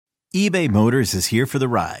eBay Motors is here for the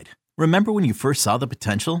ride. Remember when you first saw the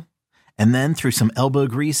potential? And then through some elbow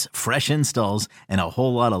grease, fresh installs, and a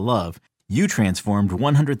whole lot of love, you transformed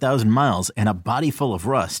 100,000 miles and a body full of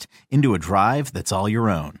rust into a drive that's all your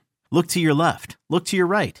own. Look to your left. Look to your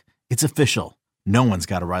right. It's official. No one's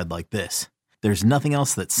got a ride like this. There's nothing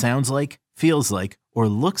else that sounds like, feels like, or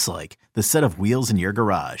looks like the set of wheels in your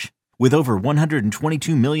garage. With over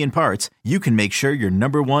 122 million parts, you can make sure your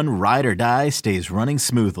number one ride or die stays running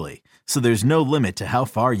smoothly. So there's no limit to how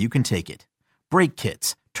far you can take it. Brake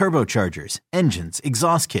kits, turbochargers, engines,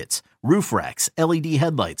 exhaust kits, roof racks, LED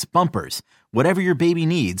headlights, bumpers, whatever your baby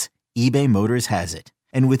needs, eBay Motors has it.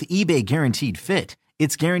 And with eBay Guaranteed Fit,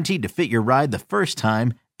 it's guaranteed to fit your ride the first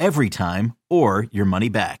time, every time, or your money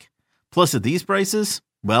back. Plus at these prices,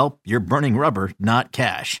 well, you're burning rubber, not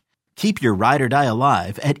cash. Keep your ride or die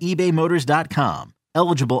alive at ebaymotors.com.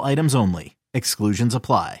 Eligible items only. Exclusions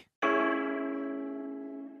apply.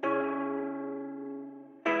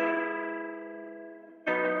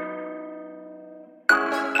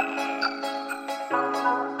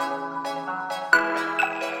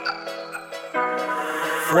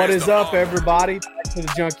 What is up, everybody? Back to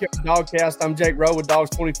the Junkyard Dogcast. I'm Jake Rowe with Dogs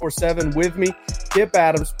 24/7. With me, Kip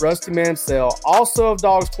Adams, Rusty Mansell, also of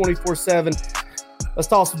Dogs 24/7. Let's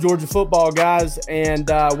talk some Georgia football, guys. And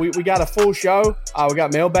we got a full show. We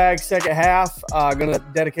got mailbag second half. Going to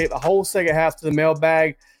dedicate the whole second half to the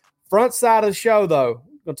mailbag. Front side of the show, though,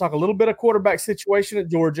 going to talk a little bit of quarterback situation at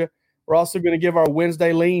Georgia. We're also going to give our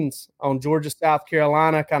Wednesday leans on Georgia, South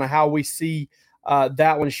Carolina, kind of how we see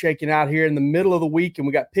that one shaking out here in the middle of the week. And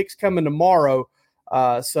we got picks coming tomorrow.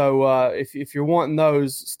 So if you're wanting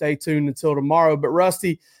those, stay tuned until tomorrow. But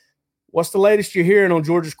Rusty, what's the latest you're hearing on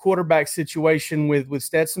Georgia's quarterback situation with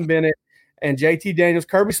Stetson Bennett and JT Daniels?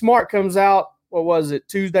 Kirby Smart comes out, what was it,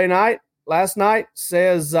 last night,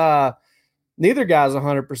 says neither guy's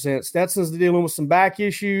 100%. Stetson's dealing with some back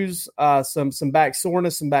issues, some back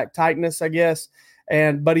soreness, some back tightness, I guess.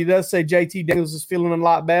 But he does say JT Daniels is feeling a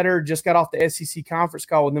lot better. Just got off the SEC conference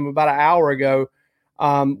call with him about an hour ago,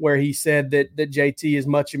 where he said that JT is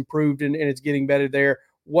much improved and it's getting better there.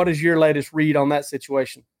 What is your latest read on that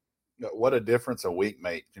situation? What a difference a week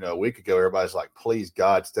made. A week ago, everybody's like, please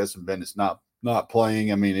God, Stetson Bennett's not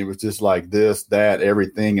playing. I mean, it was just like this, that,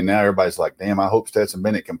 everything. And now everybody's like, damn, I hope Stetson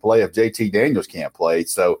Bennett can play if JT Daniels can't play.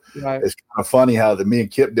 So right. It's kind of funny how me and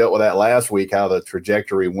Kip dealt with that last week, how the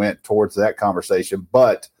trajectory went towards that conversation.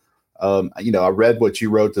 But, I read what you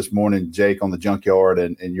wrote this morning, Jake, on the Junkyard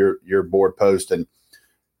and your board post. And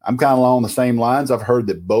I'm kind of along the same lines. I've heard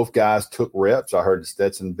that both guys took reps. I heard that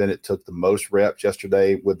Stetson Bennett took the most reps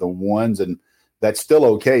yesterday with the ones, and that's still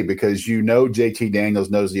okay because JT Daniels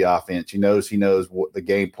knows the offense. He knows what the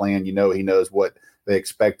game plan. He knows what they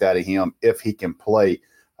expect out of him if he can play.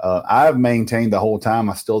 I've maintained the whole time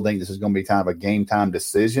I still think this is going to be kind of a game time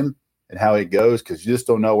decision and how it goes because you just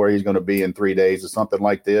don't know where he's going to be in 3 days or something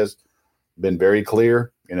like this. Been very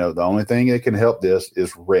clear. The only thing that can help this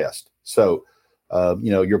is rest. So,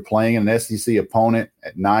 you're playing an SEC opponent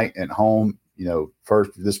at night at home.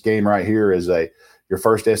 First, this game right here is your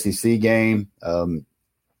first SEC game.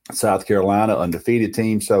 South Carolina, undefeated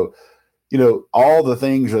team. So, all the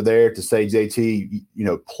things are there to say, JT,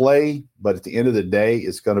 play. But at the end of the day,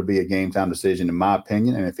 it's going to be a game time decision, in my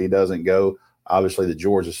opinion. And if he doesn't go, obviously the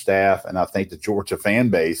Georgia staff and I think the Georgia fan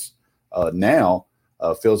base now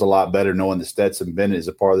feels a lot better knowing that Stetson Bennett is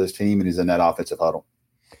a part of this team and he's in that offensive huddle.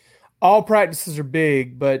 All practices are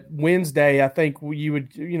big, but Wednesday, I think you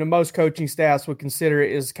would, most coaching staffs would consider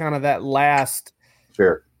it as kind of that last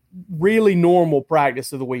really normal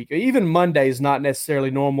practice of the week. Even Monday is not necessarily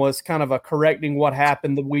normal. It's kind of a correcting what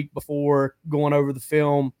happened the week before, going over the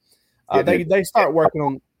film. They start working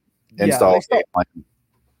on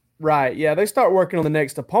right. Yeah, they start working on the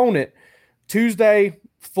next opponent. Tuesday,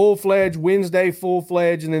 full-fledged, Wednesday,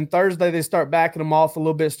 full-fledged, and then Thursday they start backing them off a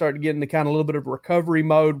little bit, start to get into kind of a little bit of recovery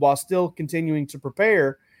mode while still continuing to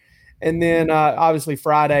prepare. And then obviously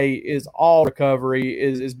Friday is all recovery,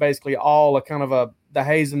 is basically all a kind of the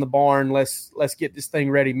haze in the barn. Let's get this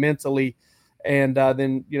thing ready mentally, and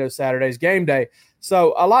then Saturday's game day.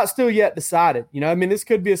 So a lot still yet decided. This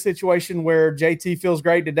could be a situation where JT feels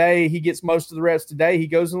great today, he gets most of the reps today, he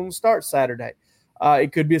goes and starts Saturday.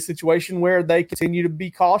 It could be a situation where they continue to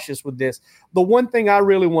be cautious with this. The one thing I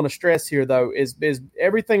really want to stress here, though, is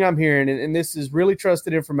everything I'm hearing, and this is really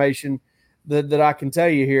trusted information that I can tell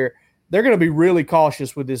you here, they're going to be really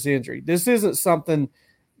cautious with this injury. This isn't something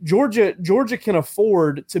Georgia can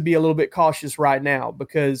afford to be a little bit cautious right now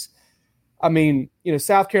because,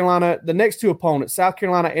 South Carolina, the next two opponents, South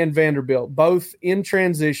Carolina and Vanderbilt, both in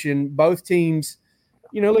transition, both teams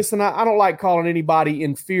listen, I don't like calling anybody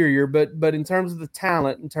inferior, but in terms of the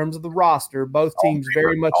talent, in terms of the roster, both teams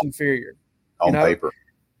very much inferior. On paper.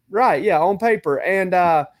 Right, yeah, on paper. And,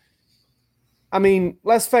 I mean,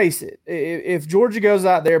 let's face it. If Georgia goes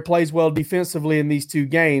out there, plays well defensively in these two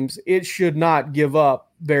games, it should not give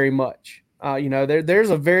up very much. There's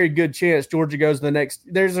a very good chance Georgia goes to the next –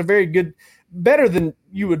 there's a very good – better than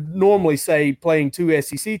you would normally say playing two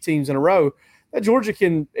SEC teams in a row, that Georgia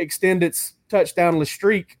can extend its touchdownless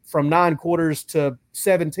streak from 9 quarters to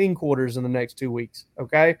 17 quarters in the next 2 weeks,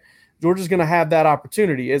 okay? Georgia's going to have that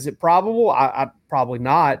opportunity. Is it probable? I probably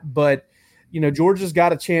not, but – Georgia's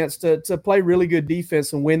got a chance to play really good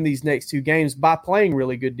defense and win these next 2 games by playing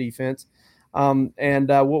really good defense.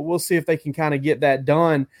 We'll see if they can kind of get that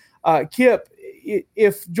done. Kip,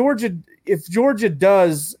 if Georgia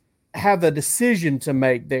does have a decision to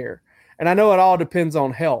make there, and I know it all depends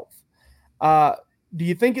on health, do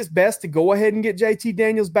you think it's best to go ahead and get JT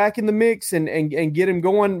Daniels back in the mix and get him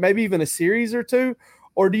going, maybe even a series or 2?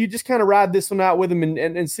 Or do you just kind of ride this one out with him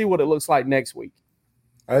and see what it looks like next week?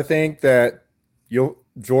 I think that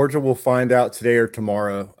Georgia will find out today or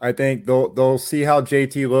tomorrow. I think they'll see how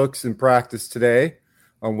JT looks in practice today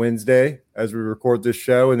on Wednesday as we record this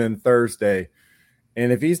show, and then Thursday.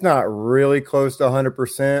 And if he's not really close to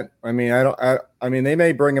 100%, I mean, they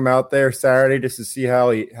may bring him out there Saturday just to see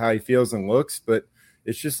how he feels and looks, but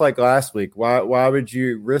it's just like last week. Why would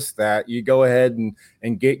you risk that? You go ahead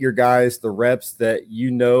and get your guys the reps that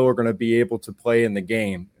are going to be able to play in the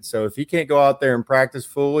game. So if he can't go out there and practice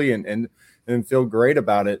fully and feel great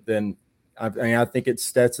about it, then I think it's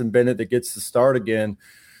Stetson Bennett that gets the start again.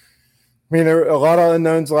 I mean, there were a lot of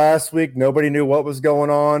unknowns last week. Nobody knew what was going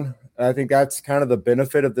on. I think that's kind of the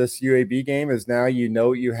benefit of this UAB game is now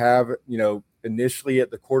what you have, initially at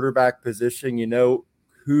the quarterback position,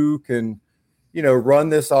 who can – run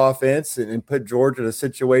this offense and put Georgia in a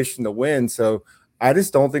situation to win. So I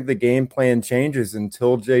just don't think the game plan changes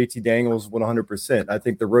until JT Daniels 100%. I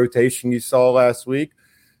think the rotation you saw last week,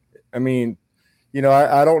 I mean,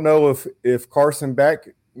 I don't know if Carson Beck,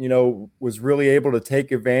 was really able to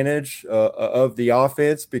take advantage of the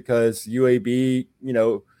offense because UAB,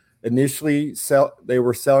 initially they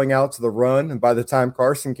were selling out to the run. And by the time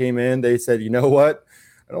Carson came in, they said, you know what?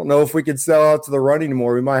 I don't know if we could sell out to the run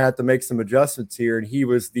anymore. We might have to make some adjustments here. And he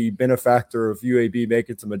was the benefactor of UAB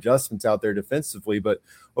making some adjustments out there defensively. But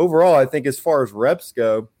overall, I think as far as reps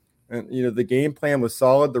go, and the game plan was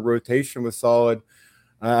solid. The rotation was solid.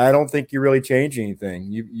 I don't think you really change anything.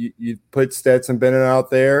 You put Stetson Bennett out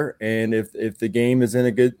there, and if the game is in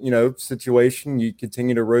a good situation, you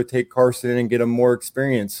continue to rotate Carson in and get him more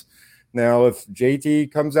experience. Now, if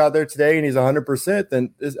JT comes out there today and he's 100%,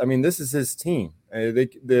 then this is his team.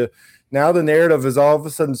 Now the narrative is all of a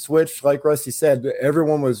sudden switched. Like Rusty said,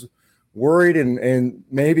 everyone was worried and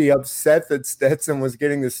maybe upset that Stetson was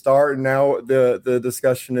getting the start. And now the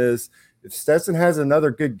discussion is, if Stetson has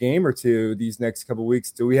another good game or two these next couple of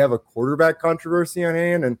weeks, do we have a quarterback controversy on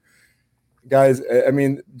hand? And guys,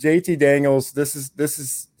 JT Daniels, this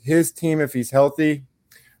is his team if he's healthy.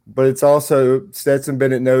 But it's also Stetson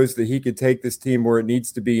Bennett knows that he could take this team where it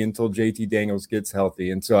needs to be until JT Daniels gets healthy.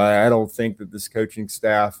 And so I don't think that this coaching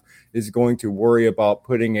staff is going to worry about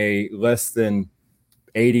putting a less than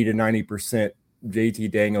 80 to 90%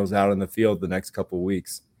 JT Daniels out in the field the next couple of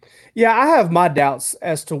weeks. Yeah, I have my doubts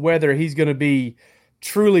as to whether he's going to be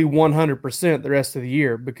truly 100% the rest of the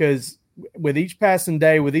year because with each passing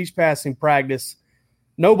day, with each passing practice,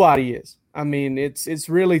 nobody is. I mean, it's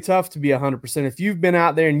really tough to be 100%. If you've been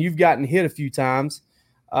out there and you've gotten hit a few times,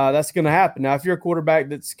 that's going to happen. Now, if you're a quarterback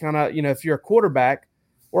that's kind of, if you're a quarterback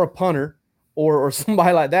or a punter or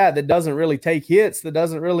somebody like that doesn't really take hits, that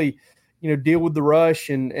doesn't really, deal with the rush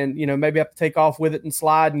and maybe have to take off with it and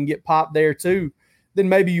slide and get popped there too, then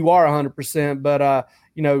maybe you are 100%. But,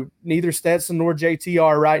 neither Stetson nor JT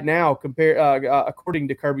are right now according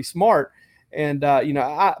to Kirby Smart. And,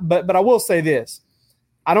 but I will say this.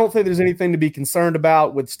 I don't think there's anything to be concerned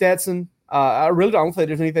about with Stetson. I really don't think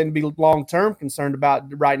there's anything to be long-term concerned about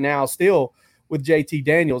right now still with JT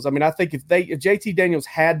Daniels. I mean, I think if JT Daniels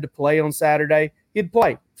had to play on Saturday, he'd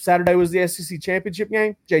play. Saturday was the SEC championship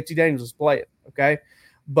game. JT Daniels was playing, okay?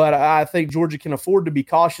 But I think Georgia can afford to be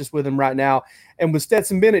cautious with him right now. And with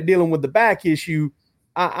Stetson Bennett dealing with the back issue,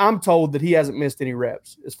 I'm told that he hasn't missed any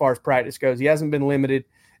reps as far as practice goes. He hasn't been limited.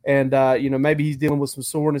 And, maybe he's dealing with some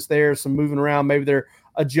soreness there, some moving around. Maybe they're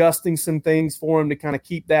adjusting some things for him to kind of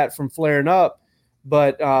keep that from flaring up.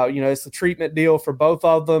 But, it's a treatment deal for both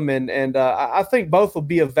of them. And I think both will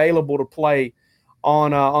be available to play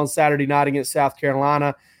on Saturday night against South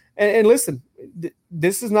Carolina. And listen,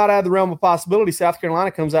 this is not out of the realm of possibility. South Carolina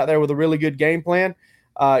comes out there with a really good game plan.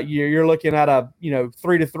 you're looking at a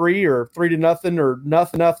 3-3 or 3-0 or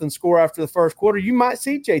nothing score after the first quarter, you might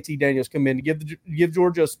see JT Daniels come in to give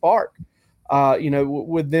Georgia a spark.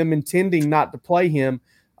 With them intending not to play him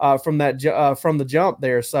from the jump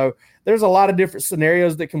there. So there's a lot of different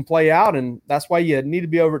scenarios that can play out, and that's why you need to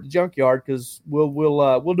be over at the Junkyard, because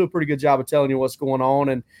we'll do a pretty good job of telling you what's going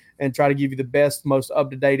on and try to give you the best, most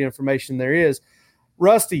up-to-date information there is.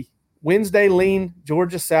 Rusty, Wednesday lean,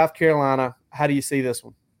 Georgia, South Carolina. How do you see this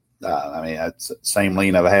one? That's the same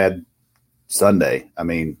lean I've had Sunday.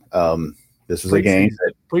 This is a game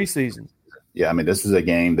that preseason. Yeah, this is a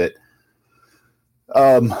game that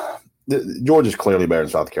Georgia's clearly better than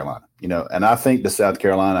South Carolina, and I think the South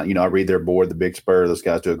Carolina, I read their board, the Big Spur, those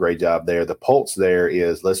guys do a great job there. The pulse there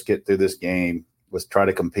is, let's get through this game. Let's try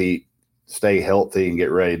to compete, stay healthy, and get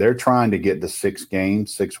ready. They're trying to get to 6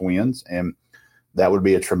 games, 6 wins, and that would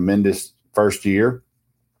be a tremendous first year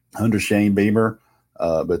under Shane Beamer,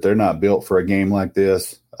 but they're not built for a game like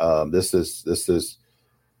this. This is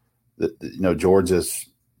Georgia's.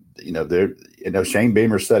 Shane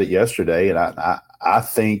Beamer said it yesterday, and I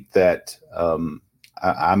think that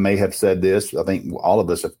I may have said this. I think all of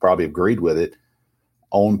us have probably agreed with it.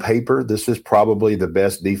 On paper, this is probably the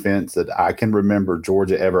best defense that I can remember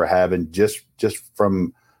Georgia ever having, just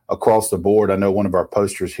from across the board. I know one of our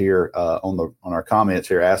posters here on our comments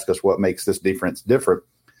here asked us what makes this defense different.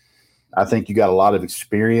 I think you got a lot of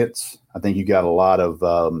experience. I think you got a lot of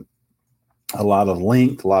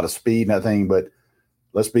length, a lot of speed and that thing. But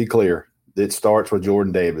let's be clear. It starts with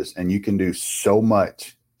Jordan Davis, and you can do so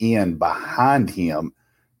much in behind him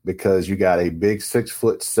because you got a big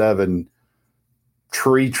 6'7"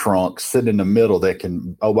 tree trunk sitting in the middle that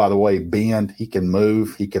can, oh, by the way, bend. He can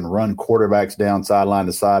move. He can run quarterbacks down sideline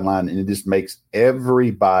to sideline, and it just makes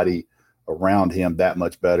everybody around him that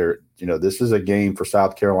much better. This is a game for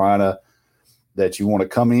South Carolina that you want to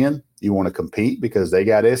come in, you want to compete because they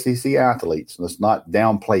got SEC athletes. Let's not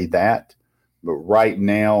downplay that. But right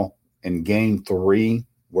now in game 3,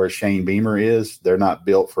 where Shane Beamer is, they're not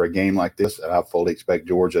built for a game like this, and I fully expect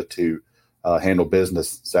Georgia to handle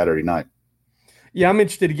business Saturday night. Yeah, I'm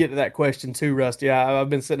interested to get to that question too, Rusty. I've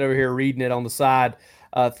been sitting over here reading it on the side,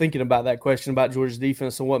 thinking about that question about Georgia's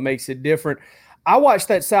defense and what makes it different. I watched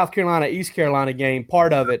that South Carolina-East Carolina game,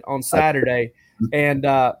 part of it, on Saturday. And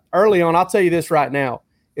early on, I'll tell you this right now.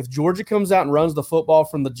 If Georgia comes out and runs the football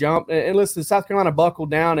from the jump, and listen, South Carolina buckled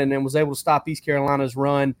down and then was able to stop East Carolina's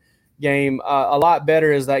run game a lot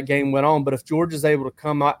better as that game went on. But if Georgia's able to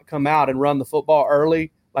come out and run the football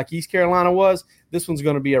early like East Carolina was, this one's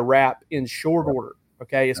going to be a wrap in short order,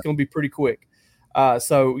 okay? It's going to be pretty quick. That's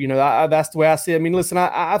the way I see it. Listen,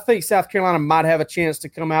 I think South Carolina might have a chance to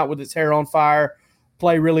come out with its hair on fire,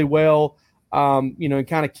 play really well, and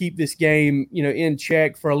kind of keep this game, in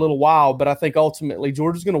check for a little while. But I think ultimately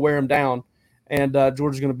Georgia's going to wear them down, and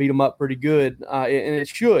Georgia's going to beat them up pretty good, and it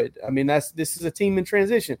should. This is a team in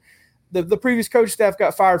transition. The previous coach staff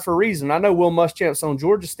got fired for a reason. I know Will Muschamp's on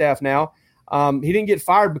Georgia's staff now. He didn't get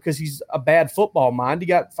fired because he's a bad football mind. He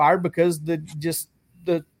got fired because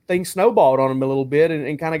the thing snowballed on him a little bit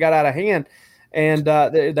and kind of got out of hand. And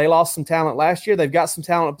they lost some talent last year. They've got some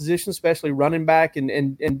talent positions, especially running back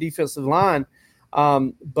and defensive line.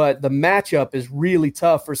 But the matchup is really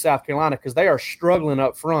tough for South Carolina because they are struggling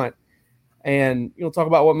up front. And talk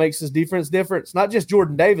about what makes this defense different. It's not just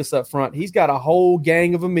Jordan Davis up front. He's got a whole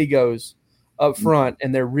gang of amigos up front,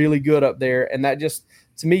 and they're really good up there. And that just,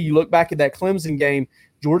 to me, you look back at that Clemson game,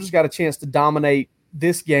 Georgia's got a chance to dominate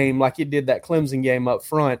this game like it did that Clemson game up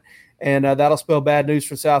front. And that'll spell bad news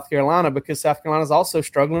for South Carolina because South Carolina's also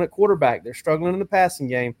struggling at quarterback. They're struggling in the passing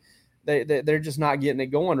game. They're just not getting it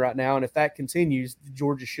going right now. And if that continues,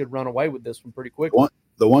 Georgia should run away with this one pretty quickly.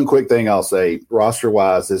 The one quick thing I'll say,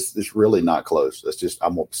 roster-wise, it's really not close.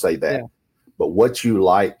 I'm going to say that. Yeah. But what you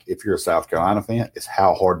like, if you're a South Carolina fan, is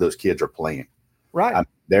how hard those kids are playing. Right.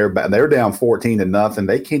 They're down 14-0.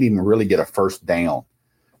 They can't even really get a first down.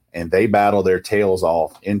 And they battle their tails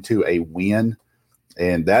off into a win.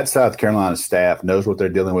 And that South Carolina staff knows what they're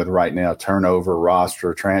dealing with right now, turnover,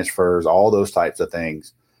 roster, transfers, all those types of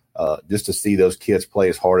things. Just to see those kids play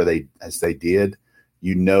as hard as they did,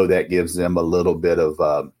 that gives them a little bit of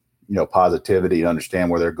positivity and understand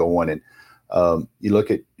where they're going. And you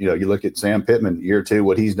look at Sam Pittman, year 2,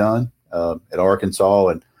 what he's done at Arkansas,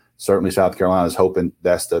 and certainly South Carolina is hoping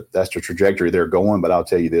that's the trajectory they're going. But I'll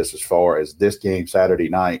tell you this, as far as this game Saturday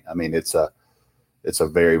night, it's a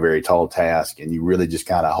very, very tall task, and you really just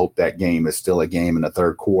kind of hope that game is still a game in the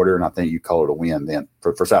third quarter, and I think you call it a win then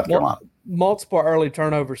for South Carolina. Multiple early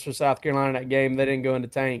turnovers for South Carolina in that game. They didn't go into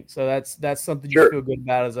tank, so that's something you feel good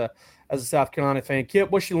about as a South Carolina fan.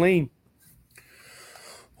 Kip, what's your lean?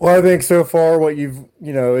 Well, I think so far what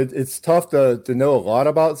it's tough to know a lot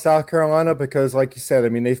about South Carolina because, like you said, I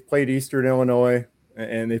mean, they've played Eastern Illinois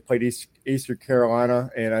and they've played Eastern Carolina.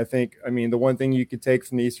 And I think, I mean, the one thing you could take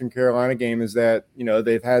from the Eastern Carolina game is that,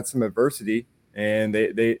 they've had some adversity and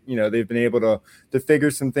they've been able to figure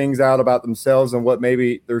some things out about themselves and what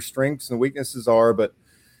maybe their strengths and weaknesses are. But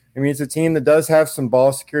I mean, it's a team that does have some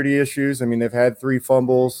ball security issues. I mean, they've had 3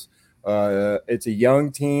 fumbles. It's a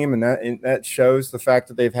young team, and that shows the fact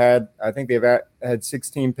that they've had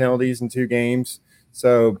 16 penalties in 2 games.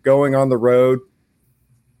 So going on the road,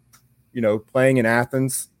 playing in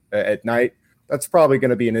Athens at night, that's probably going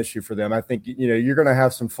to be an issue for them. I think, you're going to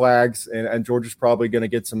have some flags, and Georgia's probably going to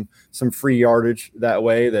get some free yardage that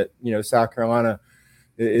way that, South Carolina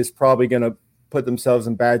is probably going to put themselves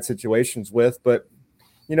in bad situations with. But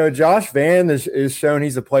Josh Vann is shown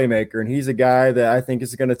he's a playmaker, and he's a guy that I think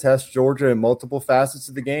is going to test Georgia in multiple facets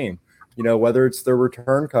of the game. Whether it's their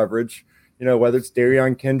return coverage, whether it's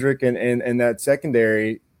Darion Kendrick and that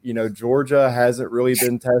secondary, Georgia hasn't really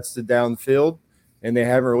been tested downfield, and they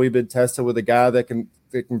haven't really been tested with a guy that can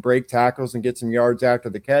break tackles and get some yards after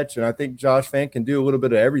the catch. And I think Josh Vann can do a little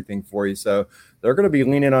bit of everything for you. So they're going to be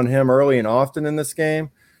leaning on him early and often in this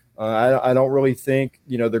game. I don't really think,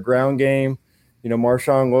 the ground game,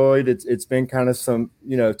 Marshawn Lloyd, it's been kind of some,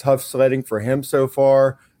 tough sledding for him so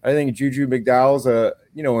far. I think Juju McDowell's an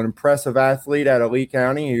impressive athlete out of Lee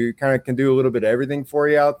County who kind of can do a little bit of everything for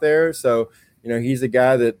you out there. So, he's a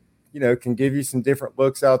guy that, can give you some different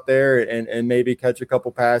looks out there and maybe catch a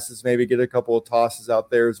couple passes, maybe get a couple of tosses out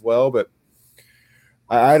there as well. But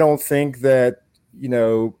I don't think that,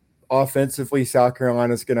 offensively South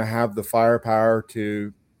Carolina is going to have the firepower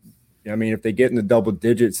to, if they get in the double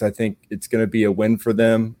digits, I think it's going to be a win for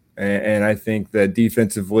them. And I think that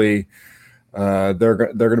defensively, they're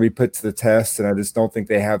going to be put to the test. And I just don't think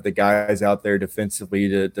they have the guys out there defensively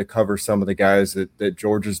to cover some of the guys that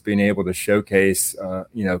Georgia's been able to showcase,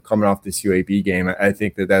 coming off this UAB game. I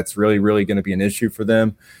think that's really, really going to be an issue for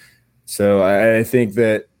them. So I think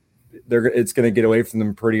that it's going to get away from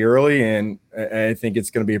them pretty early, and I think it's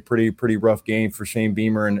going to be a pretty rough game for Shane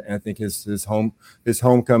Beamer. And I think his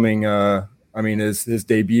homecoming, his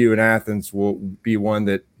debut in Athens will be one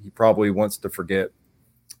that he probably wants to forget.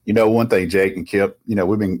 One thing, Jake and Kip,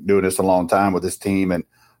 we've been doing this a long time with this team and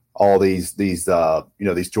all these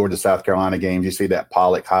Georgia South Carolina games. You see that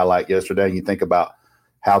Pollock highlight yesterday, and you think about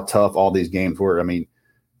how tough all these games were. I mean,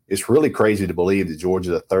 it's really crazy to believe that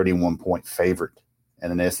Georgia's a 31-point favorite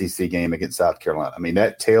in an SEC game against South Carolina. I mean,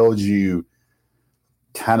 that tells you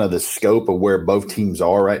kind of the scope of where both teams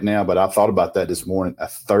are right now. But I thought about that this morning.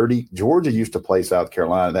 Georgia used to play South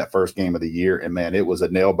Carolina that first game of the year, and, man, it was a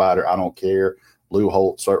nail-biter. I don't care. Lou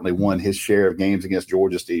Holt certainly won his share of games against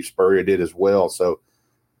Georgia. Steve Spurrier did as well. So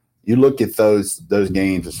you look at those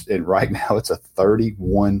games, and right now it's a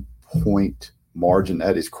 31-point margin.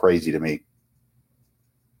 That is crazy to me.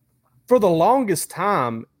 For the longest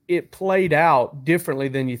time, it played out differently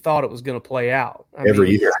than you thought it was going to play out.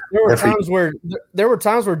 Every year. There were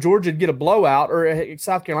times where Georgia would get a blowout, or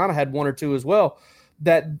South Carolina had one or two as well,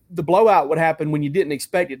 that the blowout would happen when you didn't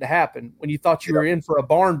expect it to happen, when you thought you were in for a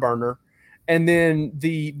barn burner. And then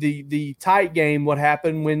the tight game would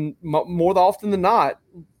happen when more often than not,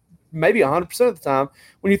 maybe 100% of the time,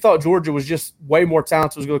 when you thought Georgia was just way more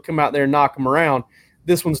talented, was going to come out there and knock them around.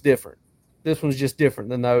 This one's different. This one's just different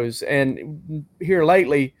than those. And here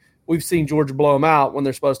lately, we've seen Georgia blow them out when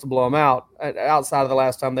they're supposed to blow them out, outside of the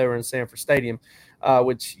last time they were in Sanford Stadium,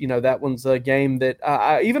 which, that one's a game that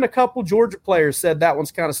even a couple Georgia players said that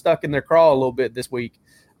one's kind of stuck in their craw a little bit this week.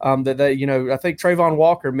 I think Trayvon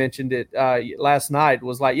Walker mentioned it last night,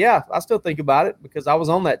 was like, yeah, I still think about it because I was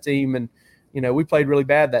on that team and, we played really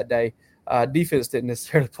bad that day. Defense didn't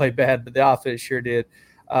necessarily play bad, but the offense sure did.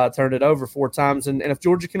 Turned it over 4 times. And if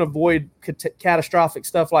Georgia can avoid catastrophic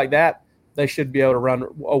stuff like that, they should be able to run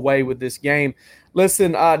away with this game.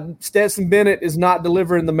 Listen, Stetson Bennett is not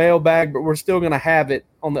delivering the mailbag, but we're still going to have it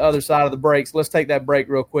on the other side of the break. So let's take that break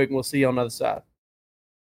real quick, and we'll see you on the other side.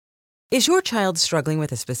 Is your child struggling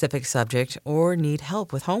with a specific subject or need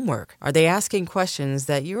help with homework? Are they asking questions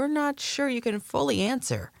that you're not sure you can fully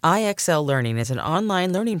answer? IXL Learning is an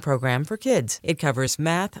online learning program for kids. It covers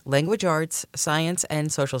math, language arts, science,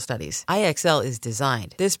 and social studies. IXL is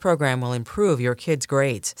designed. This program will improve your kids'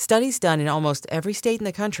 grades. Studies done in almost every state in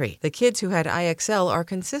the country. The kids who had IXL are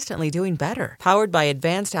consistently doing better. Powered by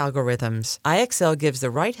advanced algorithms, IXL gives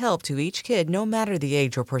the right help to each kid no matter the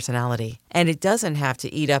age or personality. And it doesn't have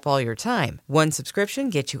to eat up all your time. One subscription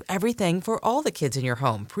gets you everything for all the kids in your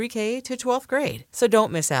home, pre-K to 12th grade. So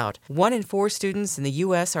don't miss out. 1 in 4 students in the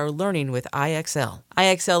U.S. are learning with IXL.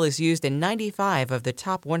 IXL is used in 95 of the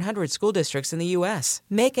top 100 school districts in the U.S.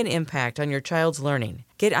 Make an impact on your child's learning.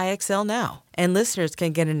 Get IXL now. And listeners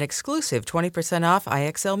can get an exclusive 20% off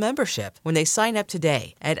IXL membership when they sign up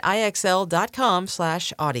today at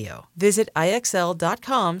IXL.com/audio. Visit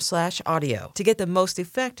IXL.com/audio to get the most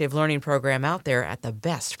effective learning program out there at the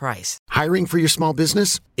best price. Hiring for your small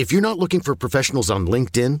business? If you're not looking for professionals on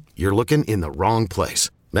LinkedIn, you're looking in the wrong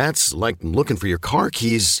place. That's like looking for your car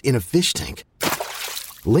keys in a fish tank.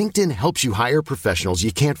 LinkedIn helps you hire professionals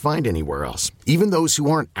you can't find anywhere else, even those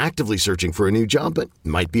who aren't actively searching for a new job but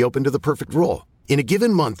might be open to the perfect role. In a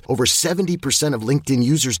given month, over 70% of LinkedIn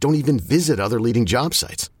users don't even visit other leading job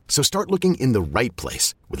sites. So start looking in the right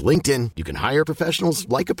place. With LinkedIn, you can hire professionals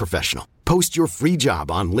like a professional. Post your free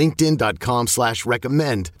job on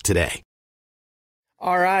linkedin.com/recommend today.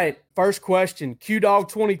 All right, first question,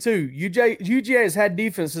 QDog22. UGA has had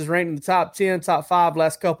defenses ranked in the top 10, top 5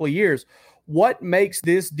 last couple of years. What makes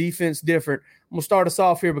this defense different? I'm going to start us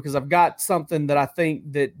off here because I've got something that I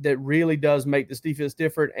think that really does make this defense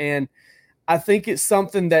different, and I think it's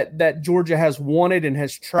something that Georgia has wanted and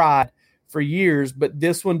has tried for years, but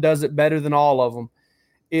this one does it better than all of them.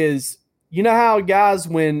 Is, you know how guys,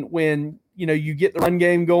 when you know you get the run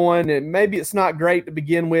game going, and maybe it's not great to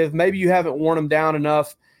begin with, maybe you haven't worn them down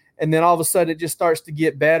enough, and then all of a sudden it just starts to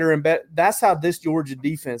get better and better. That's how this Georgia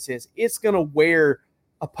defense is. It's going to wear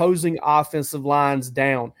opposing offensive lines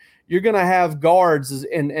down. You're going to have guards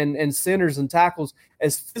and centers and tackles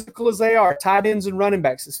as physical as they are, tight ends and running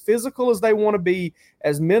backs, as physical as they want to be,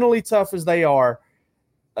 as mentally tough as they are.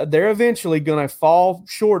 They're eventually going to fall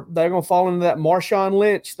short. They're going to fall into that Marshawn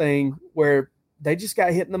Lynch thing where they just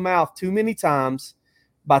got hit in the mouth too many times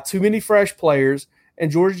by too many fresh players,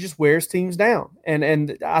 and Georgia just wears teams down.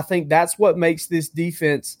 And I think that's what makes this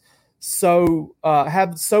defense so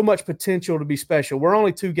have so much potential to be special. We're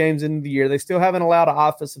only 2 games into the year. They still haven't allowed an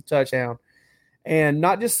offensive touchdown. And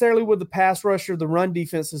not necessarily with the pass rush or the run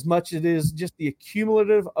defense as much as it is just the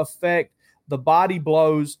accumulative effect, the body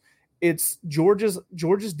blows. It's Georgia's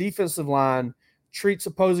defensive line treats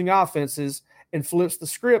opposing offenses and flips the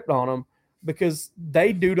script on them because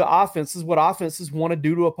they do to offenses what offenses want to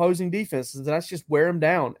do to opposing defenses. And that's just wear them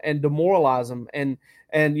down and demoralize them. And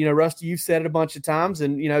you know, Rusty, you've said it a bunch of times,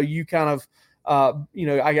 and, you know, you kind of,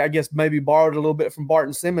 I guess maybe borrowed a little bit from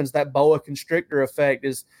Barton Simmons. That boa constrictor effect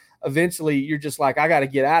is eventually you're just like, I got to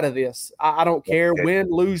get out of this. I don't care, win,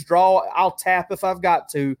 lose, draw. I'll tap if I've got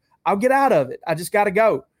to. I'll get out of it. I just got to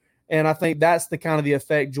go. And I think that's the kind of the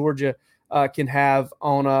effect Georgia can have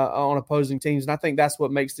on opposing teams. And I think that's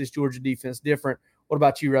what makes this Georgia defense different. What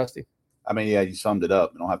about you, Rusty? I mean, yeah, you summed it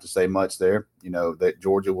up. You don't have to say much there. You know, that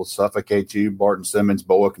Georgia will suffocate you. Barton Simmons,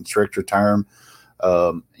 boa constrictor term.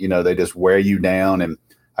 You know, they just wear you down. And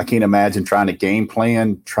I can't imagine trying to game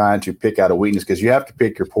plan, trying to pick out a weakness, because you have to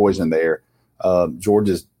pick your poison there.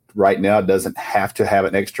 Georgia's right now doesn't have to have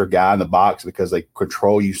an extra guy in the box because they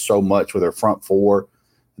control you so much with their front 4.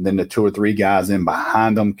 And then the 2 or 3 guys in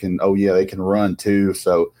behind them they can run too.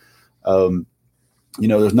 So, you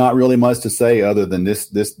know, there's not really much to say other than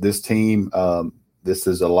this team. This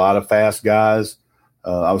is a lot of fast guys.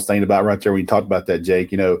 I was thinking about right there when you talked about that,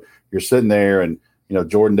 Jake. You know, you're sitting there and, you know,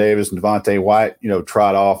 Jordan Davis and Devontae White, you know,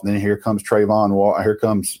 trot off. And then here comes Trayvon Walker. Here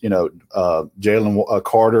comes, you know, Jalen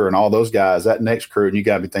Carter and all those guys, that next crew. And you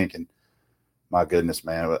got to be thinking, my goodness,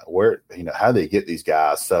 man, where, you know, how do they get these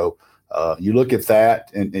guys? So you look at that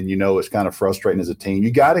and you know, it's kind of frustrating as a team.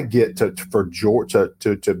 You got to get for Georgia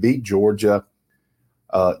to beat Georgia.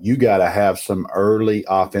 You got to have some early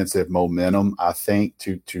offensive momentum, I think,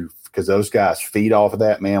 because those guys feed off of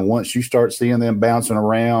that, man. Once you start seeing them bouncing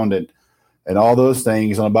around and all those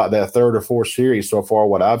things on about that 3rd or 4th series so far,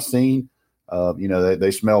 what I've seen, you know,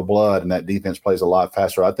 they smell blood and that defense plays a lot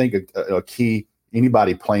faster. I think a key,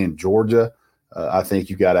 anybody playing Georgia, I think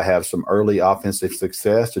you got to have some early offensive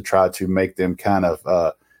success to try to make them kind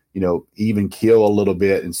of, you know, even kill a little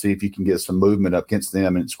bit and see if you can get some movement up against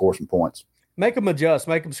them and score some points. Make them adjust,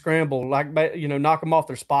 make them scramble, like, you know, knock them off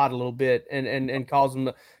their spot a little bit and cause them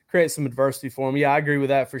to create some adversity for them. Yeah, I agree with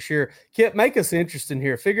that for sure. Kip, make us interesting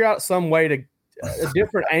here. Figure out some way to a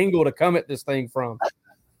different angle to come at this thing from.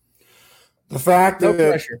 The fact No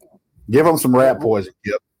that pressure. Give them some rat poison,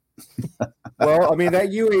 Kip. well, I mean, that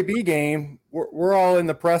UAB game, we're all in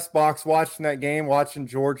the press box watching that game, watching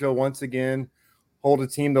Georgia once again hold a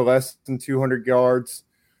team to less than 200 yards,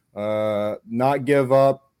 not give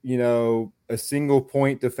up, you know, a single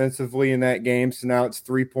point defensively in that game. So now it's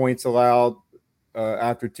 3 points allowed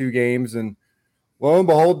after 2 games, and lo and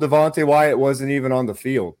behold, Devontae Wyatt wasn't even on the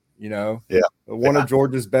field. One of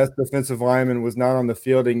Georgia's best defensive linemen was not on the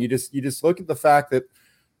field, and you just look at the fact that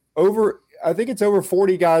I think it's over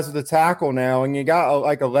 40 guys with a tackle now, and you got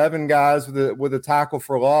like 11 guys with a tackle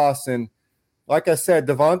for loss. And like I said,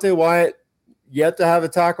 Devontae Wyatt yet to have a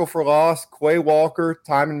tackle for loss. Quay Walker,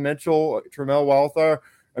 Tymon Mitchell, Tramel Walther,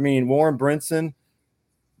 Warren Brinson,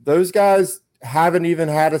 those guys haven't even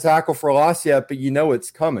had a tackle for loss yet, but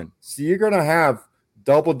it's coming. So you're going to have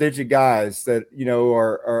double-digit guys that,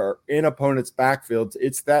 are in opponents' backfields.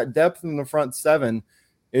 It's that depth in the front seven.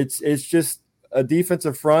 It's just a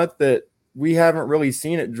defensive front that we haven't really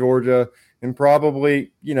seen at Georgia in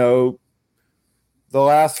probably, the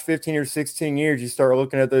last 15 or 16 years. You start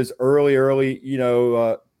looking at those early,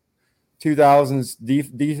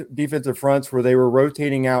 2000s defensive fronts where they were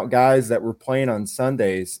rotating out guys that were playing on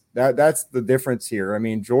Sundays. That's the difference here.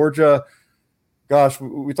 Georgia, gosh,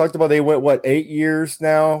 we talked about they went, 8 years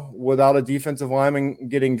now without a defensive lineman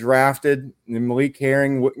getting drafted. And Malik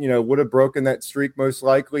Herring, would have broken that streak most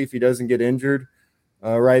likely if he doesn't get injured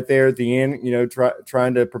right there at the end,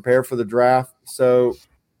 trying to prepare for the draft. So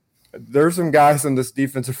there's some guys on this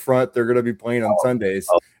defensive front they're going to be playing on Sundays.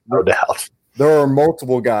 No doubt. There are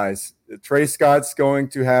multiple guys. Trey Scott's going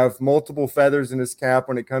to have multiple feathers in his cap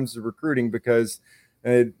when it comes to recruiting because,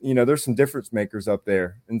 there's some difference makers up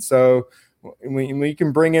there. And so we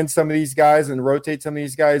can bring in some of these guys and rotate some of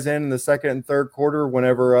these guys in the second and third quarter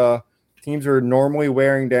whenever teams are normally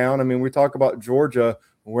wearing down. We talk about Georgia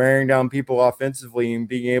wearing down people offensively and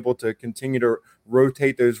being able to continue to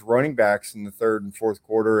rotate those running backs in the third and fourth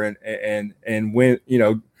quarter and win,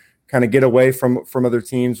 kind of get away from other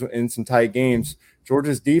teams in some tight games.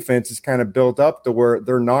 Georgia's defense is kind of built up to where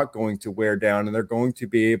they're not going to wear down, and they're going to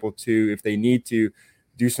be able to, if they need to,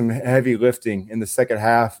 do some heavy lifting in the second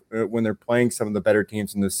half when they're playing some of the better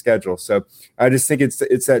teams in the schedule. So I just think it's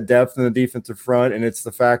that depth in the defensive front, and it's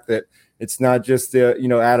the fact that it's not just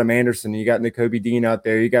Adam Anderson. You got Nakobe Dean out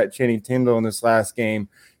there. You got Channing Tindall in this last game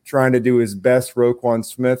trying to do his best Roquan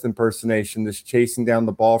Smith impersonation, just chasing down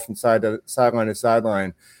the ball from sideline to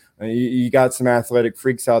sideline. You got some athletic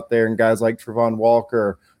freaks out there and guys like Trevon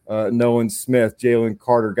Walker, Nolan Smith, Jalen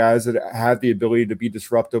Carter, guys that have the ability to be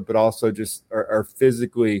disruptive, but also just are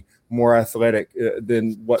physically more athletic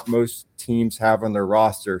than what most teams have on their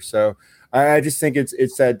roster. So I just think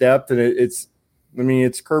it's that depth, and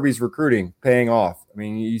it's Kirby's recruiting paying off.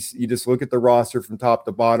 You just look at the roster from top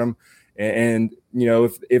to bottom, and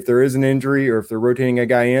if there is an injury or if they're rotating a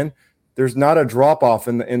guy in, there's not a drop off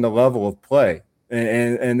in the level of play.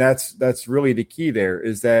 And that's really the key there,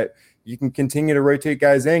 is that you can continue to rotate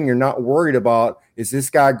guys in. You're not worried about, is this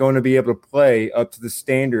guy going to be able to play up to the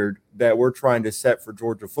standard that we're trying to set for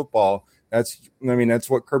Georgia football? That's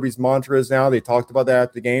what Kirby's mantra is now. They talked about that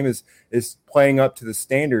at the game, is playing up to the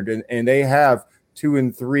standard. And they have 2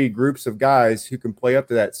 and 3 groups of guys who can play up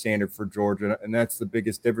to that standard for Georgia. And that's the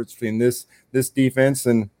biggest difference between this defense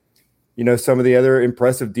and some of the other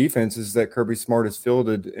impressive defenses that Kirby Smart has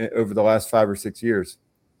fielded over the last 5 or 6 years.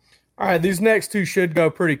 All right, these next two should go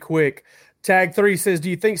pretty quick. Tag 3 says, do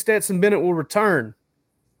you think Stetson Bennett will return?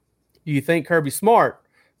 Do you think Kirby Smart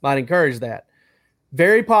might encourage that?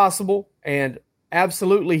 Very possible, and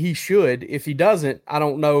absolutely he should. If he doesn't, I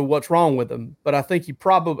don't know what's wrong with him. But I think he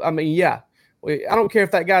probably, I don't care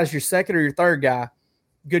if that guy's your second or your third guy.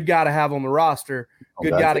 Good guy to have on the roster,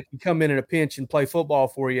 good guy that can come in a pinch and play football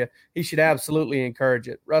for you. He should absolutely encourage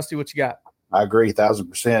it. Rusty, what you got? I agree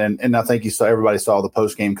 1,000%. And I think everybody saw the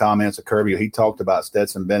post-game comments of Kirby. He talked about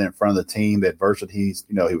Stetson Bennett in front of the team, the adversity.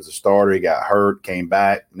 He was a starter. He got hurt, came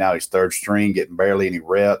back. Now he's third string, getting barely any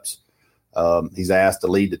reps. He's asked to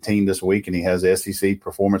lead the team this week, and he has the SEC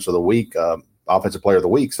Performance of the Week, Offensive Player of the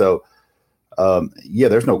Week. So,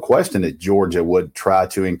 there's no question that Georgia would try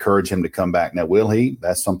to encourage him to come back. Now, will he?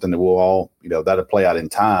 That's something that we'll all, that'll play out in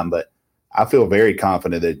time. But I feel very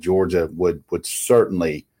confident that Georgia would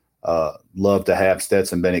certainly love to have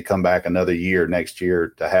Stetson Bennett come back another year next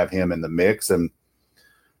year, to have him in the mix. And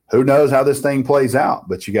who knows how this thing plays out.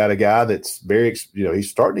 But you got a guy that's very,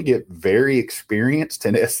 he's starting to get very experienced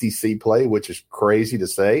in SEC play, which is crazy to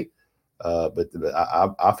say. But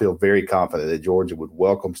I feel very confident that Georgia would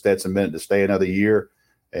welcome Stetson Bennett to stay another year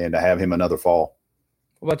and to have him another fall.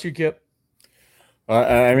 What about you, Kip?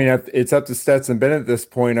 It's up to Stetson Bennett at this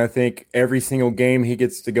point. I think every single game he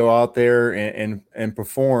gets to go out there and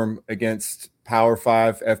perform against Power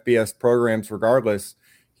 5 FBS programs regardless.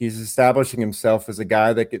 He's establishing himself as a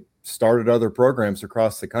guy that could start at other programs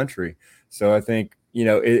across the country. So I think,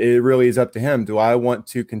 it really is up to him. Do I want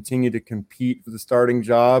to continue to compete for the starting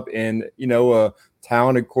job in, a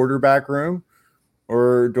talented quarterback room?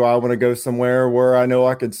 or do I want to go somewhere where I know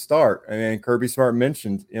I could start? And Kirby Smart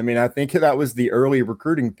mentioned, I mean, I think that was the early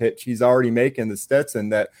recruiting pitch he's already making to Stetson,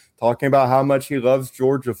 that talking about how much he loves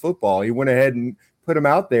Georgia football. He went ahead and put him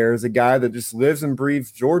out there as a guy that just lives and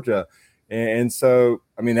breathes Georgia. And so,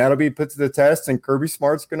 I mean, that'll be put to the test, and Kirby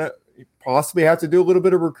Smart's going to possibly have to do a little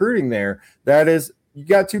bit of recruiting there. That is, you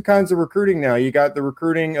got two kinds of recruiting now. You got the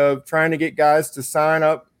recruiting of trying to get guys to sign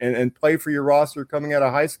up and play for your roster coming out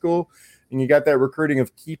of high school. And you got that recruiting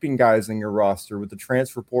of keeping guys in your roster with the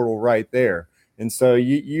transfer portal right there. And so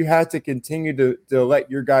you have to continue to let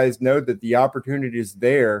your guys know that the opportunity is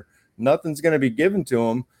there. Nothing's going to be given to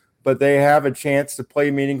them, but they have a chance to play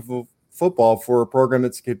meaningful football for a program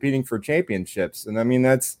that's competing for championships. And I mean,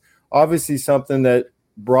 that's obviously something that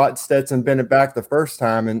brought Stetson Bennett back the first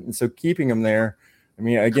time. And so keeping him there, I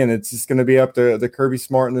mean, again, it's just going to be up to the Kirby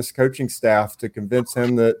Smart and this coaching staff to convince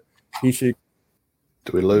him that he should.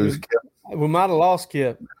 Do we lose Kip? We might have lost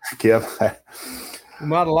Kip. Kip. We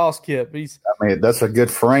might have lost Kip. I mean, that's a good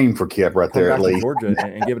frame for Kip right there, at least. Georgia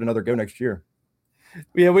and give it another go next year.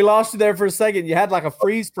 Yeah, we lost you there for a second. You had like a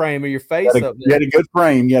freeze frame of your face up there. You had a good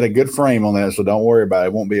frame. You had a good frame on that, so don't worry about it.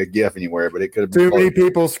 It won't be a GIF anywhere, but it could have been. Too many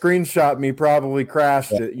people screenshot me, probably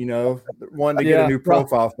crashed it, wanted to get a new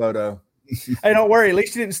profile photo. Hey, don't worry. At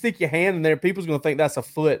least you didn't stick your hand in there. People's going to think that's a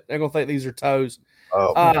foot. They're going to think these are toes.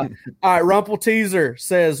 Oh. All right, Rumple Teaser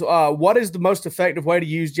says, what is the most effective way to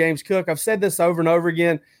use James Cook? I've said this over and over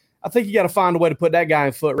again. I think you got to find a way to put that guy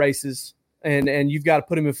in foot races, and you've got to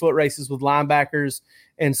put him in foot races with linebackers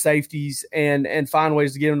and safeties, and find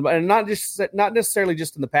ways to get him, and not necessarily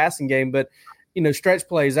just in the passing game, but stretch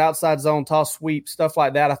plays, outside zone, toss sweep, stuff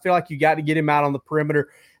like that. I feel like you got to get him out on the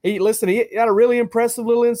perimeter. He had a really impressive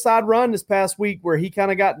little inside run this past week where he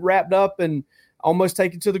kind of got wrapped up and almost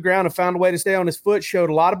taken to the ground and found a way to stay on his foot, showed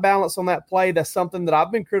a lot of balance on that play. That's something that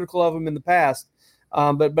I've been critical of him in the past.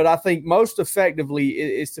 But I think most effectively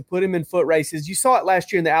is to put him in foot races. You saw it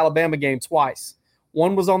last year in the Alabama game twice.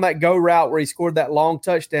 One was on that go route where he scored that long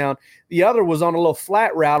touchdown. The other was on a little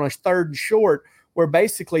flat route on his 3rd and short, where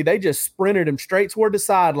basically they just sprinted him straight toward the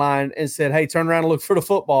sideline and said, hey, turn around and look for the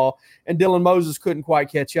football. And Dylan Moses couldn't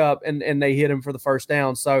quite catch up, and they hit him for the first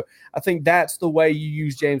down. So I think that's the way you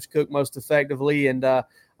use James Cook most effectively. And,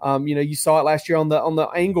 you saw it last year on the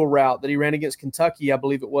angle route that he ran against Kentucky, I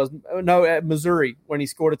believe it was. No, at Missouri, when he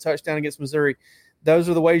scored a touchdown against Missouri. Those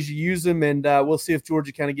are the ways you use them, and we'll see if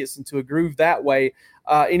Georgia kind of gets into a groove that way.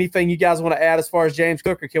 Anything you guys want to add as far as James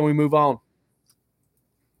Cook, or can we move on?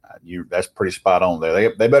 That's pretty spot on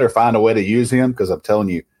there. They better find a way to use him, because I'm telling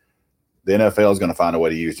you, the NFL is going to find a way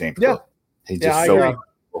to use James Cook. He's just so.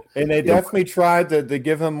 And they definitely tried to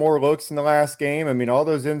give him more looks in the last game. I mean, all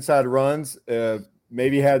those inside runs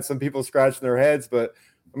maybe had some people scratching their heads, but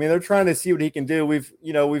I mean, they're trying to see what he can do.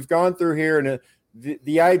 We've gone through here, and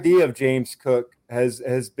the idea of James Cook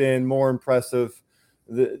has been more impressive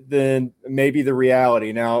than maybe the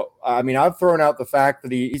reality. Now, I mean, I've thrown out the fact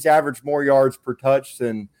that he's averaged more yards per touch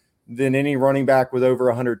than any running back with over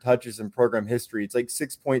 100 touches in program history. It's like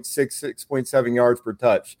 6.6, 6.7 yards per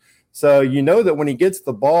touch. So that when he gets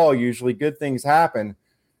the ball, usually good things happen.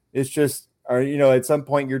 It's just, at some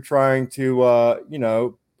point you're trying to,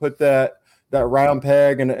 put that round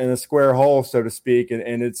peg in a square hole, so to speak.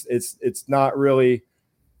 And it's not really,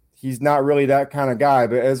 he's not really that kind of guy.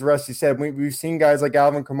 But as Rusty said, we've seen guys like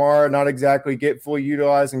Alvin Kamara not exactly get fully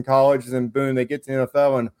utilized in college, and then boom, they get to the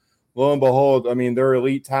NFL, and lo and behold, I mean, they're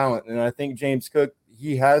elite talent. And I think James Cook,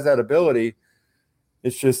 he has that ability.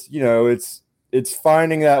 It's just, it's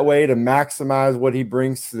finding that way to maximize what he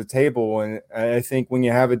brings to the table. And I think when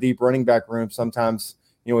you have a deep running back room, sometimes,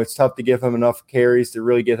 it's tough to give him enough carries to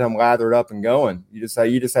really get him lathered up and going. You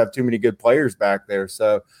just have too many good players back there.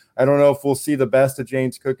 So I don't know if we'll see the best of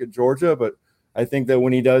James Cook at Georgia, but I think that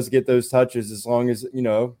when he does get those touches, as long as,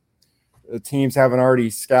 the teams haven't already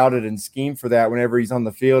scouted and schemed for that whenever he's on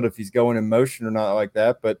the field, if he's going in motion or not like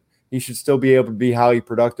that, but he should still be able to be highly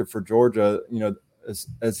productive for Georgia, as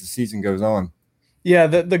the season goes on. Yeah,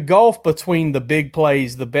 the gulf between the big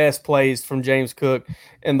plays, the best plays from James Cook,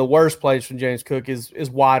 and the worst plays from James Cook is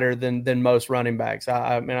wider than most running backs.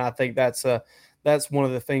 I mean, I think that's one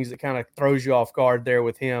of the things that kind of throws you off guard there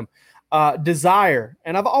with him. Desire,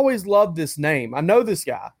 and I've always loved this name. I know this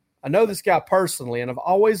guy personally, and I've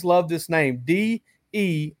always loved this name.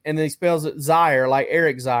 D-E, and then he spells it Zaire, like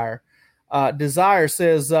Eric Zaire. Desire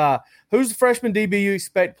says, who's the freshman DB you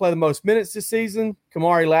expect to play the most minutes this season?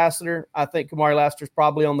 Kamari Lassiter. I think Kamari Lassiter is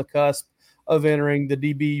probably on the cusp of entering the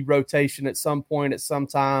DB rotation at some point, at some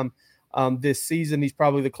time this season. He's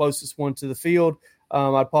probably the closest one to the field.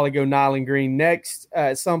 I'd probably go Nyland Green next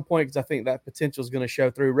at some point, because I think that potential is going to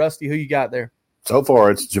show through. Rusty, who you got there? So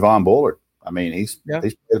far, it's Javon Bullard. I mean, he's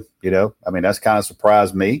that's kind of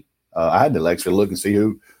surprised me. I had to actually look and see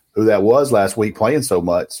who that was last week playing so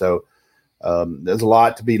much. So there's a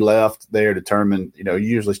lot to be left there to determine. You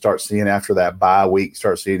usually start seeing after that bye week,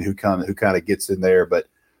 start seeing who kind of gets in there. But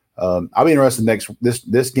I'll be interested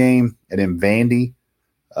this game and in Vandy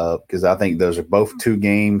because I think those are both 2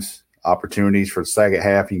 games opportunities for the second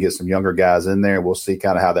half. You can get some younger guys in there. We'll see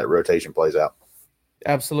kind of how that rotation plays out.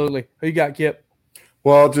 Absolutely. Who you got, Kip?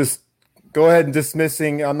 Well, just go ahead and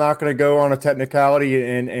dismissing. I'm not going to go on a technicality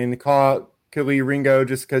and call out Kelee Ringo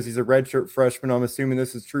just because he's a redshirt freshman. I'm assuming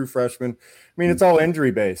this is true freshman. I mean, it's all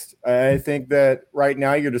injury based. I think that right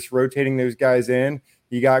now you're just rotating those guys in.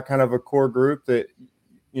 You got kind of a core group that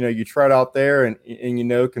you trot out there and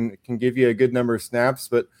can give you a good number of snaps.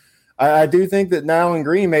 But I do think that Nyland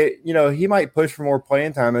Green he might push for more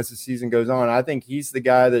playing time as the season goes on. I think he's the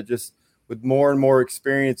guy that just with more and more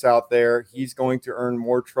experience out there, he's going to earn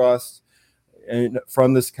more trust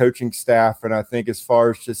from this coaching staff. And I think as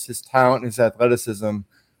far as just his talent and his athleticism,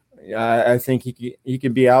 I think he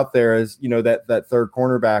can be out there as, that third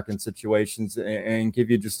cornerback in situations and give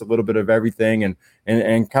you just a little bit of everything and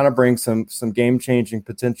kind of bring some game-changing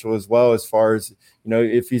potential as well as far as,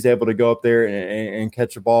 if he's able to go up there and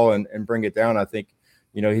catch a ball and bring it down. I think,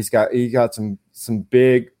 he's got some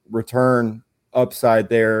big return upside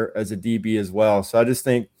there as a DB as well. So I just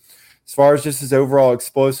think as far as just his overall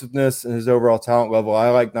explosiveness and his overall talent level, I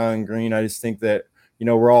like Nyland Green. I just think that,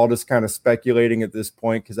 we're all just kind of speculating at this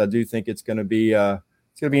point because I do think it's going to be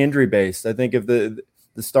injury based. I think if the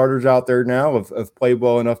starters out there now have played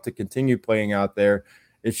well enough to continue playing out there,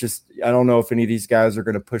 it's just I don't know if any of these guys are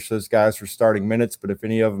going to push those guys for starting minutes, but if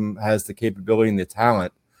any of them has the capability and the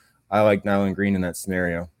talent, I like Nyland Green in that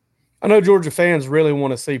scenario. I know Georgia fans really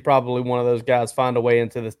want to see probably one of those guys find a way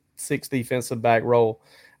into the 6th defensive back role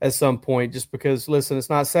at some point just because, listen, it's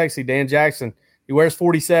not sexy. Dan Jackson, he wears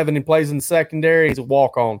 47 and plays in the secondary. He's a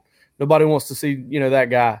walk-on. Nobody wants to see, that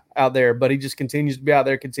guy out there, but he just continues to be out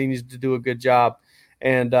there, continues to do a good job.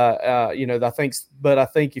 And, I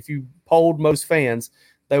think if you polled most fans,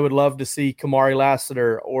 they would love to see Kamari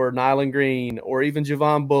Lassiter or Nyland Green or even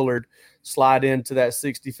Javon Bullard slide into that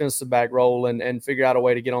 6th defensive back role and figure out a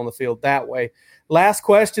way to get on the field that way. Last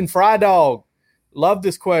question, Fry Dog. Love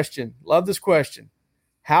this question.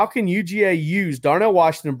 How can UGA use Darnell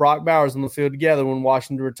Washington and Brock Bowers on the field together when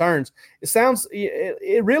Washington returns?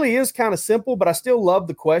 It really is kind of simple, but I still love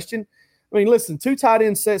the question. I mean, listen, 2 tight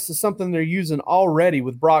end sets is something they're using already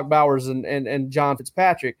with Brock Bowers and John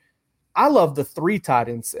Fitzpatrick. I love the 3 tight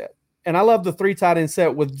end set, and I love the 3 tight end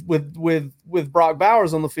set with Brock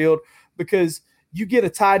Bowers on the field because you get a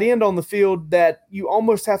tight end on the field that you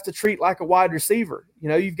almost have to treat like a wide receiver.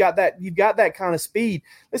 You've got that kind of speed.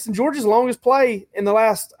 Listen, Georgia's longest play in the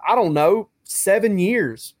last, 7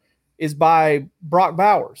 years is by Brock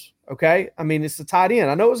Bowers. Okay. I mean, it's the tight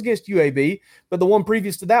end. I know it was against UAB, but the one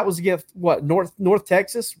previous to that was against North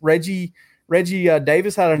Texas. Reggie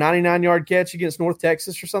Davis had a 99-yard catch against North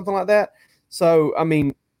Texas or something like that. So, I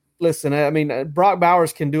mean, listen, Brock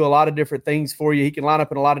Bowers can do a lot of different things for you. He can line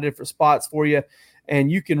up in a lot of different spots for you,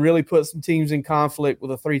 and you can really put some teams in conflict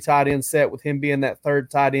with a 3 tight end set with him being that 3rd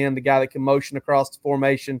tight end, the guy that can motion across the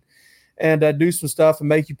formation and do some stuff and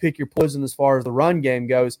make you pick your poison as far as the run game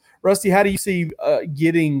goes. Rusty, how do you see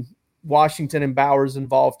getting Washington and Bowers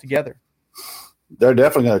involved together? They're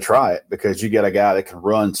definitely going to try it because you get a guy that can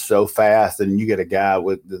run so fast, and you get a guy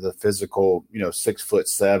with the physical,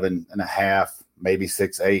 6'7.5", maybe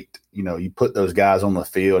 6'8". You put those guys on the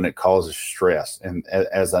field and it causes stress. And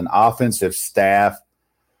as an offensive staff,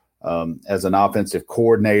 as an offensive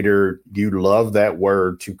coordinator, you love that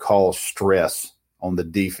word to cause stress on the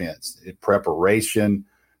defense. Preparation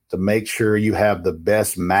to make sure you have the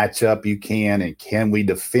best matchup you can, and can we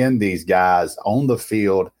defend these guys on the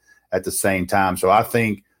field at the same time? So I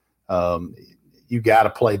think you got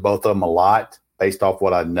to play both of them a lot based off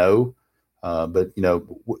what I know. But,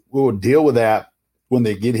 we'll deal with that when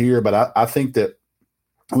they get here. But I think that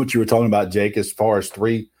what you were talking about, Jake, as far as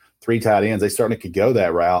three tight ends, they certainly could go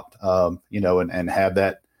that route, and have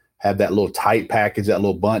that little tight package, that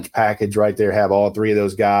little bunch package right there, have all 3 of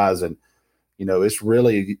those guys. And, it's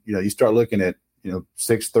really, you start looking at,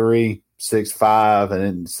 6'3", 6'5", and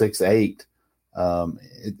then 6'8".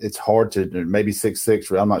 It's hard to maybe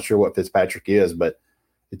 6'6". I'm not sure what Fitzpatrick is, but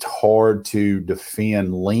it's hard to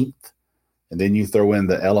defend length. And then you throw in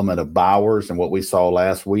the element of Bowers and what we saw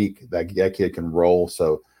last week, that kid can roll.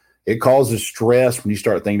 So it causes stress when you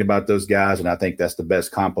start thinking about those guys. And I think that's the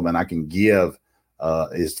best compliment I can give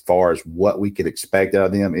as far as what we could expect out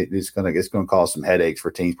of them. It's going to cause some headaches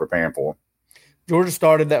for teams preparing for them. Georgia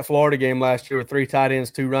started that Florida game last year with 3 tight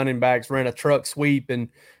ends, 2 running backs, ran a truck sweep, and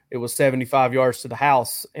it was 75 yards to the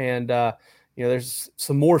house. And, there's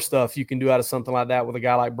some more stuff you can do out of something like that with a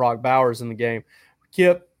guy like Brock Bowers in the game.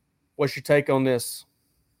 Kip, what's your take on this?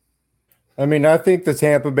 I mean, I think the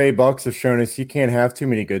Tampa Bay Bucs have shown us you can't have too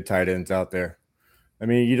many good tight ends out there. I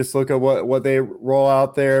mean, you just look at what they roll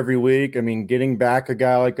out there every week. I mean, getting back a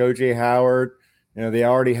guy like O.J. Howard, they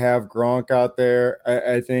already have Gronk out there.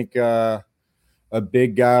 I think a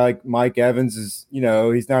big guy like Mike Evans is,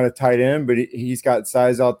 he's not a tight end, but he's got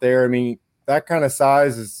size out there. I mean, that kind of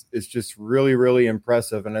size is just really, really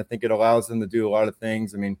impressive, and I think it allows them to do a lot of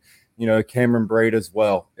things. I mean, Cameron Brate as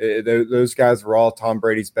well. Those guys were all Tom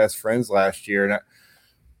Brady's best friends last year, and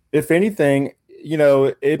if anything,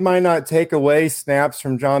 it might not take away snaps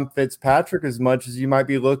from John Fitzpatrick as much as you might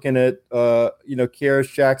be looking at,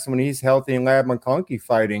 Kearis Jackson when he's healthy and Ladd McConkey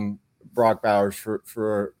fighting Brock Bowers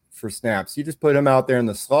for snaps. You just put him out there in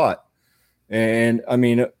the slot, and I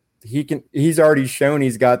mean, he's already shown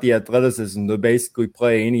he's got the athleticism to basically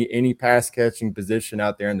play any pass catching position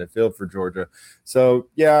out there in the field for Georgia. So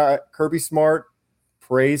yeah, Kirby Smart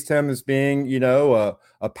praised him as being, a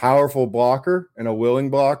powerful blocker and a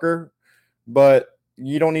willing blocker, but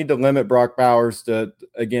you don't need to limit Brock Bowers to,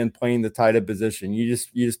 again, playing the tight end position. You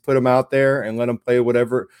just put him out there and let him play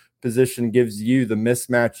whatever position gives you the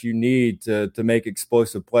mismatch you need to make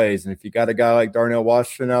explosive plays. And if you got a guy like Darnell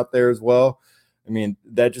Washington out there as well, I mean,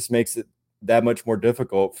 that just makes it that much more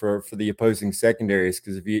difficult for the opposing secondaries,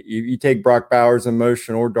 because if you take Brock Bowers in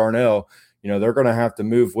motion or Darnell, they're going to have to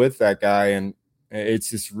move with that guy, and it's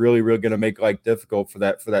just really, really going to make life difficult for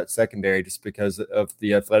that secondary just because of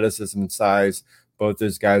the athleticism and size both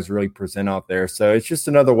those guys really present out there. So it's just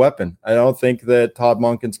another weapon. I don't think that Todd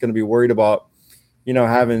Monken's going to be worried about,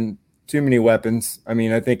 having too many weapons. I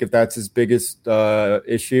mean, I think if that's his biggest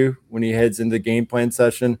issue when he heads into game plan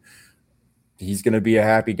session, he's going to be a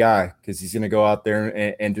happy guy because he's going to go out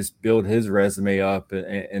there and just build his resume up.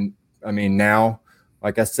 And I mean, now,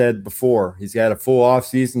 like I said before, he's got a full off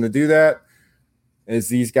season to do that. As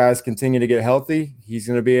these guys continue to get healthy, he's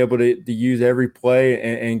going to be able to use every play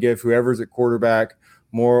and give whoever's at quarterback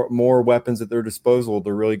more weapons at their disposal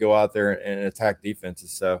to really go out there and attack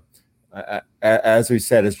defenses. So as we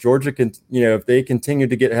said, as Georgia can, if they continue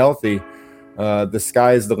to get healthy, the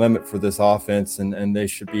sky is the limit for this offense, and they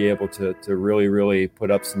should be able to really, really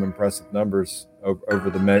put up some impressive numbers over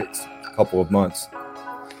the next couple of months.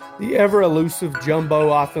 The ever-elusive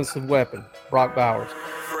jumbo offensive weapon, Brock Bowers.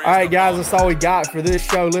 All right, guys, that's all we got for this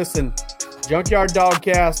show. Listen, Junkyard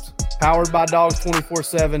Dogcast, powered by Dogs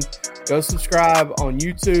 24/7. Go subscribe on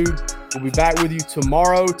YouTube. We'll be back with you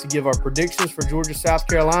tomorrow to give our predictions for Georgia, South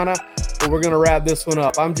Carolina. But we're going to wrap this one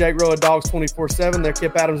up. I'm Jake Rowe at Dogs 24/7. They're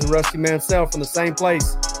Kip Adams and Rusty Mansell from the same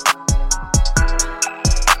place.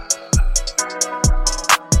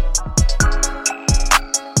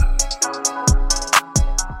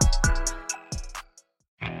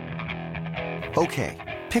 Okay,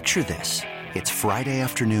 picture this. It's Friday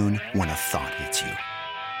afternoon when a thought hits you.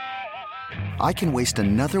 I can waste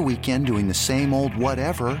another weekend doing the same old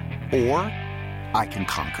whatever, or I can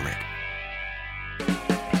conquer it.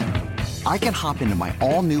 I can hop into my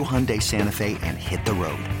all-new Hyundai Santa Fe and hit the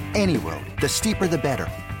road. Any road. The steeper, the better.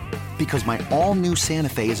 Because my all-new Santa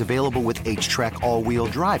Fe is available with H-Track all-wheel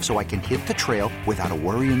drive, so I can hit the trail without a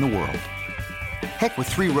worry in the world. Heck, with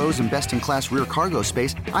 3 rows and best-in-class rear cargo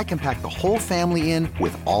space, I can pack the whole family in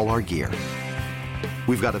with all our gear.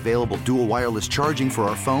 We've got available dual wireless charging for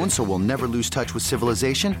our phones, so we'll never lose touch with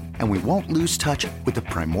civilization, and we won't lose touch with the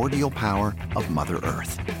primordial power of Mother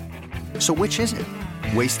Earth. So which is it?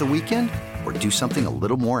 Waste the weekend or do something a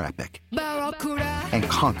little more epic? And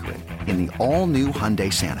conquer it in the all-new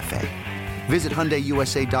Hyundai Santa Fe. Visit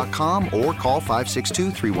HyundaiUSA.com or call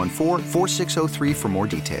 562-314-4603 for more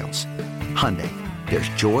details. Hyundai, there's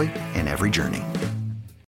joy in every journey.